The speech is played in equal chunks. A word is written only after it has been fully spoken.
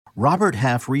Robert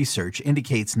Half research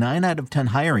indicates 9 out of 10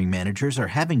 hiring managers are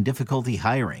having difficulty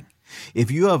hiring.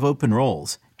 If you have open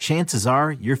roles, chances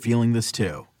are you're feeling this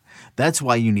too. That's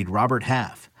why you need Robert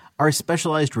Half. Our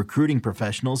specialized recruiting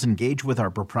professionals engage with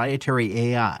our proprietary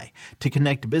AI to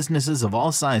connect businesses of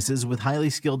all sizes with highly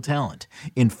skilled talent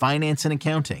in finance and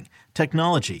accounting,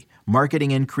 technology,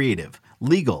 marketing and creative,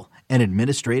 legal, and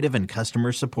administrative and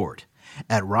customer support.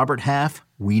 At Robert Half,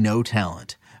 we know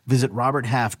talent. Visit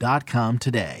roberthalf.com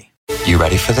today. You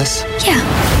ready for this? Yeah.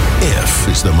 If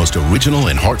is the most original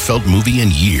and heartfelt movie in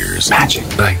years.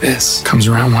 Magic like this comes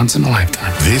around once in a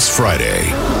lifetime. This Friday,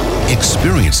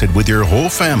 experience it with your whole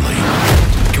family.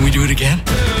 Can we do it again?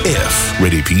 If,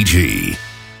 rated PG.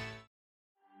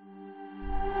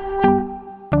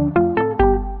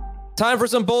 Time for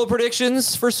some bold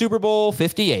predictions for Super Bowl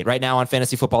 58 right now on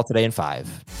Fantasy Football Today in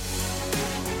 5.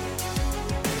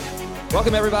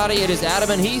 Welcome, everybody. It is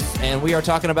Adam and Heath, and we are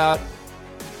talking about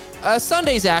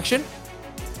Sunday's action,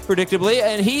 predictably,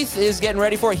 and Heath is getting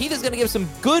ready for it. Heath is going to give some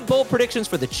good bold predictions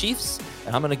for the Chiefs,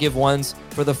 and I'm going to give ones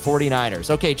for the 49ers.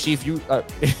 Okay, Chief, you...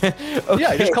 okay.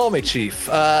 Yeah, just call me Chief.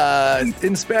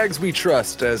 In Spags we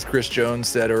trust, as Chris Jones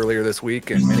said earlier this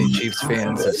week, and many Chiefs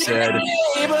fans have said.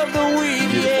 Game of the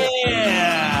week,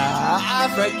 yeah! I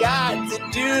forgot to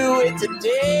do it to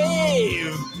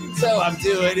Dave, so I'm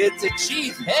doing it to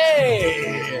Chief.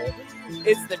 Hey!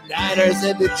 It's the Niners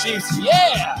and the Chiefs,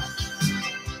 yeah!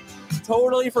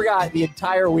 Totally forgot the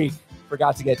entire week.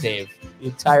 Forgot to get Dave the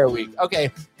entire week. Okay,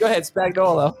 go ahead,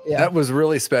 Spagnuolo. Yeah. That was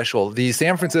really special. The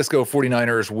San Francisco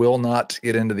 49ers will not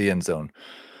get into the end zone.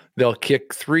 They'll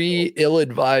kick 3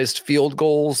 ill-advised field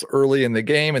goals early in the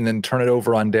game and then turn it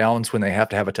over on downs when they have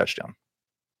to have a touchdown.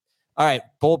 All right,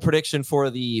 bold prediction for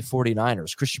the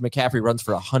 49ers. Christian McCaffrey runs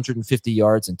for 150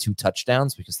 yards and 2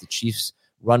 touchdowns because the Chiefs'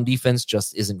 run defense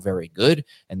just isn't very good,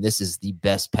 and this is the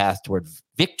best path toward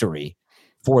victory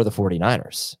for the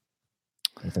 49ers.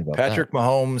 Patrick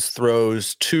Mahomes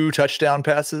throws 2 touchdown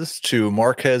passes to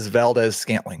Marquez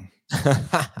Valdez-Scantling.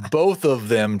 Both of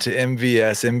them to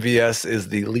MVS. MVS is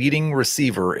the leading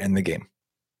receiver in the game.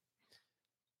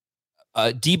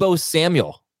 Deebo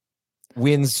Samuel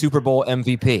wins Super Bowl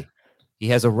MVP. He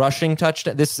has a rushing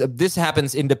touchdown. This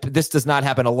happens. This does not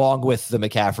happen along with the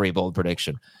McCaffrey bold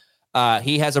prediction.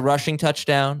 He has a rushing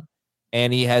touchdown,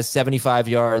 and he has 75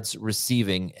 yards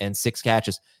receiving and 6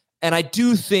 catches. And I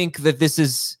do think that this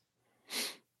is,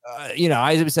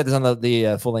 I said this on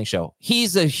the full-length show.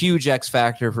 He's a huge X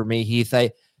factor for me, Heath.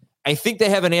 I think they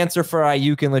have an answer for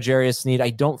Ayuk and L'Jarius Sneed. I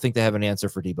don't think they have an answer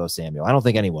for Deebo Samuel. I don't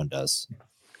think anyone does.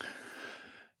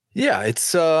 Yeah,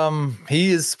 it's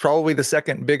he is probably the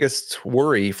second biggest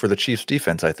worry for the Chiefs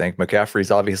defense, I think.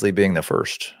 McCaffrey's obviously being the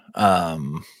first.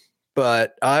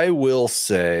 But I will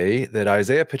say that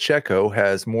Isaiah Pacheco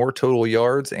has more total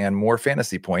yards and more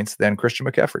fantasy points than Christian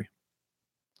McCaffrey.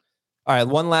 All right,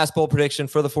 one last bold prediction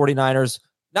for the 49ers.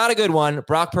 Not a good one.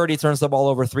 Brock Purdy turns the ball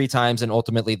over 3 times, and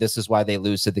ultimately this is why they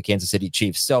lose to the Kansas City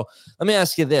Chiefs. So let me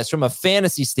ask you this. From a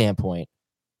fantasy standpoint,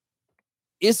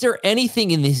 is there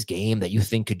anything in this game that you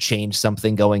think could change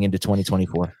something going into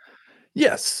 2024?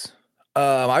 Yes.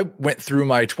 I went through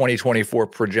my 2024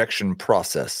 projection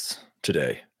process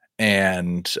today.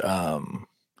 And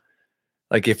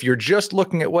if you're just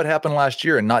looking at what happened last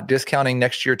year and not discounting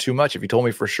next year too much, if you told me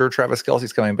for sure Travis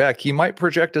Kelce's coming back, he might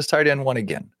project as tight end 1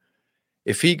 again.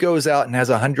 If he goes out and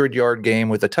has a 100-yard game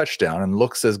with a touchdown and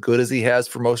looks as good as he has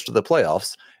for most of the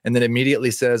playoffs, and then immediately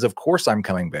says, of course I'm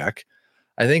coming back,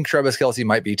 I think Travis Kelce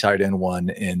might be tight end 1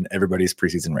 in everybody's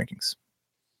preseason rankings.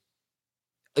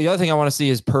 The other thing I want to see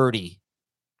is Purdy.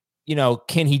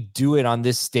 Can he do it on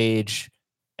this stage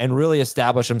and really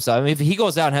establish himself? I mean, if he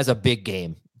goes out and has a big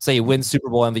game, say he wins Super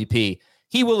Bowl MVP,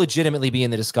 he will legitimately be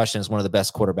in the discussion as one of the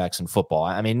best quarterbacks in football.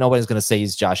 I mean, nobody's going to say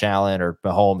he's Josh Allen or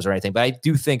Mahomes or anything, but I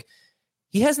do think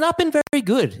he has not been very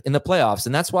good in the playoffs.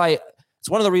 And that's why it's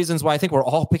one of the reasons why I think we're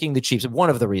all picking the Chiefs. One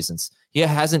of the reasons. He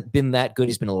hasn't been that good.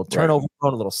 He's been a little turnover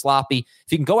prone, a little sloppy.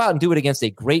 If you can go out and do it against a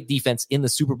great defense in the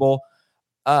Super Bowl,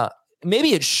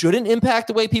 maybe it shouldn't impact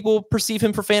the way people perceive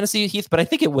him for fantasy, Heath, but I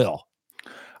think it will.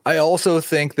 I also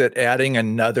think that adding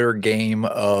another game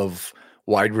of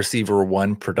wide receiver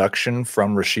 1 production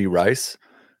from Rashee Rice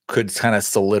could kind of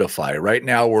solidify. Right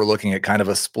now, we're looking at kind of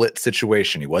a split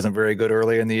situation. He wasn't very good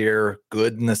early in the year,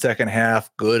 good in the second half,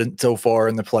 good so far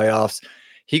in the playoffs.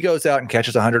 He goes out and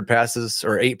catches 100 passes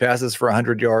or 8 passes for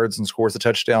 100 yards and scores a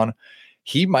touchdown.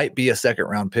 He might be a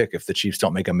second-round pick if the Chiefs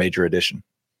don't make a major addition.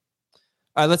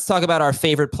 All right, let's talk about our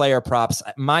favorite player props.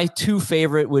 My 2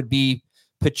 favorite would be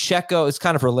Pacheco. It's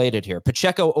kind of related here.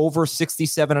 Pacheco over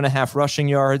 67.5 rushing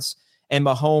yards and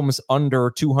Mahomes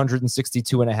under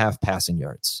 262.5 passing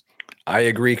yards. I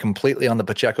agree completely on the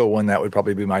Pacheco one. That would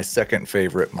probably be my second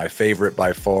favorite. My favorite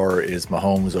by far is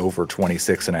Mahomes over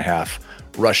 26.5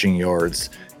 rushing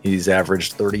yards. He's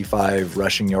averaged 35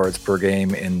 rushing yards per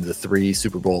game in the 3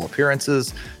 Super Bowl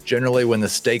appearances. Generally, when the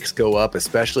stakes go up,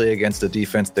 especially against a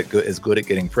defense that is good at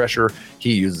getting pressure,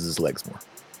 he uses his legs more.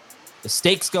 The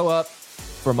stakes go up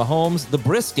for Mahomes. The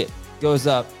brisket goes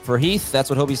up for Heath. That's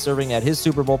what he'll be serving at his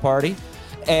Super Bowl party.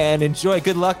 And enjoy.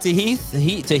 Good luck to Heath.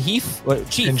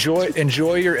 Chief.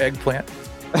 Enjoy your eggplant.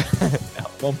 No,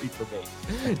 it won't be for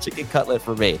me. Chicken cutlet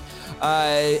for me.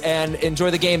 And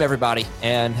enjoy the game, everybody.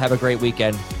 And have a great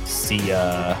weekend. See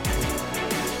ya.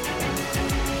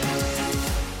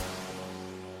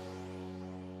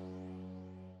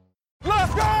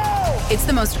 Let's go! It's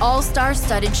the most all-star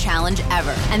studded challenge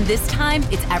ever. And this time,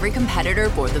 it's every competitor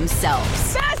for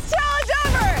themselves. Best challenge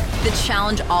ever! The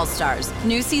Challenge All-Stars.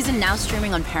 New season now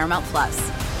streaming on Paramount+.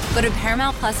 Go to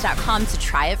ParamountPlus.com to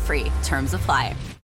try it free. Terms apply.